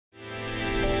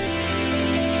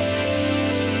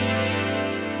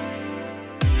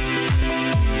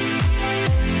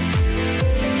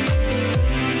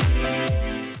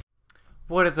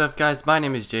What is up, guys? My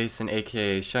name is Jason,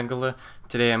 aka Shungla.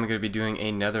 Today I'm going to be doing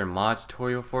another mod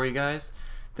tutorial for you guys.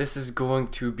 This is going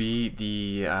to be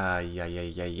the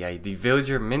the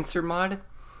Villager Mincer mod.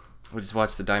 We just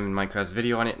watched the Diamond Minecraft's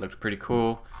video on it. It looked pretty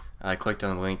cool. I clicked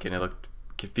on the link and it looked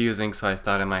confusing, so I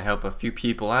thought I might help a few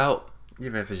people out.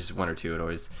 Even if it's just one or two,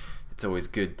 it's always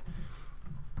good.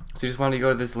 So you just want to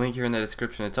go to this link here in the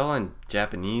description. It's all in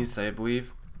Japanese, I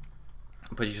believe.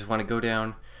 But you just want to go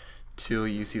down till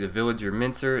you see the Villager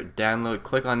Mincer, download,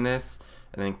 click on this,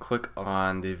 and then click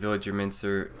on the Villager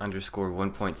Mincer underscore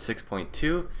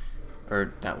 1.6.2,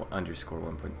 or not underscore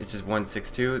 1. It's just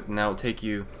 162, and that will take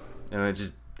you, it'll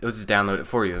just download it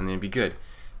for you, and then it'll be good.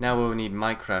 Now we'll need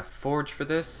Minecraft Forge for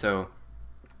this, so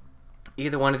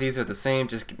either one of these are the same,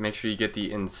 just make sure you get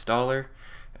the installer.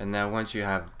 And now once you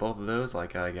have both of those,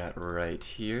 like I got right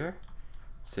here,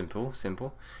 simple,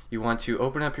 you want to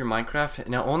open up your Minecraft.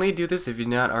 Now only do this if you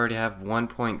do not already have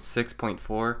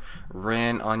 1.6.4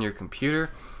 ran on your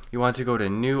computer. You want to go to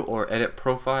new or edit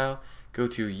profile, go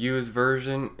to use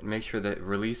version, make sure that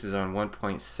release is on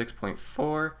 1.6.4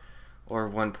 or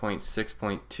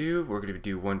 1.6.2. we're going to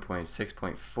do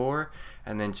 1.6.4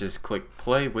 and then just click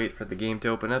play, wait for the game to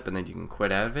open up, and then you can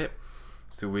quit out of it.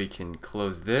 So we can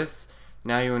close this.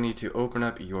 Now you will need to open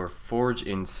up your Forge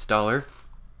installer.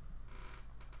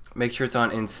 Make sure it's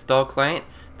on install client,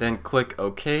 then click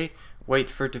OK, wait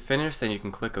for it to finish, then you can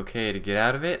click OK to get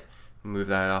out of it, move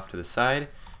that off to the side.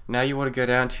 Now you want to go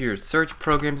down to your search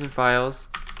programs and files,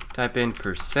 type in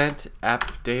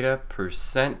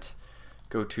 %appdata%,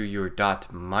 go to your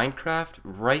 .minecraft,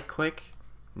 right click,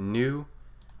 new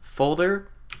folder,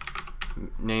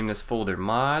 name this folder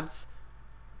mods.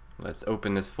 Let's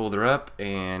open this folder up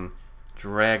and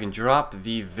drag and drop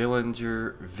the villain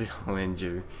villager.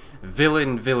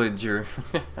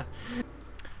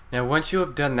 Now once you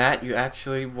have done that, you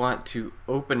actually want to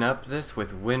open up this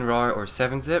with WinRAR or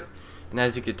 7-zip, and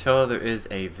as you can tell, there is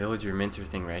a Villager Mincer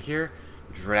thing right here.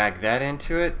 Drag that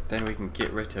into it, then we can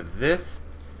get rid of this.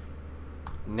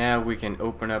 Now we can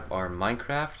open up our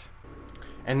Minecraft,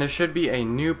 and there should be a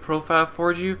new profile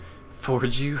for you.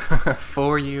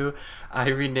 I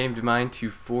renamed mine to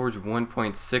Forge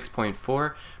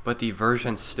 1.6.4, but the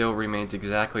version still remains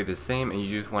exactly the same, and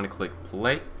you just want to click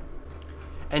play.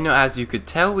 And now, as you could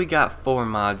tell, we got 4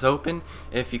 mods open.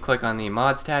 If you click on the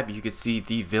mods tab, you can see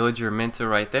the Villager Mincer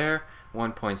right there,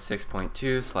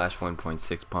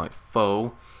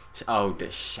 1.6.2/1.6.4. Oh,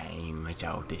 the shame.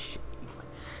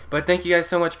 But thank you guys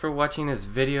so much for watching this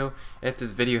video. If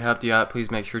this video helped you out,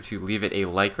 please make sure to leave it a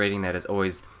like rating. That is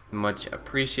always much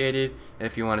appreciated.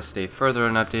 If you want to stay further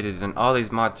and updated on all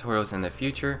these mod tutorials in the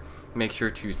future, make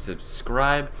sure to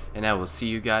subscribe, and I will see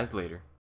you guys later.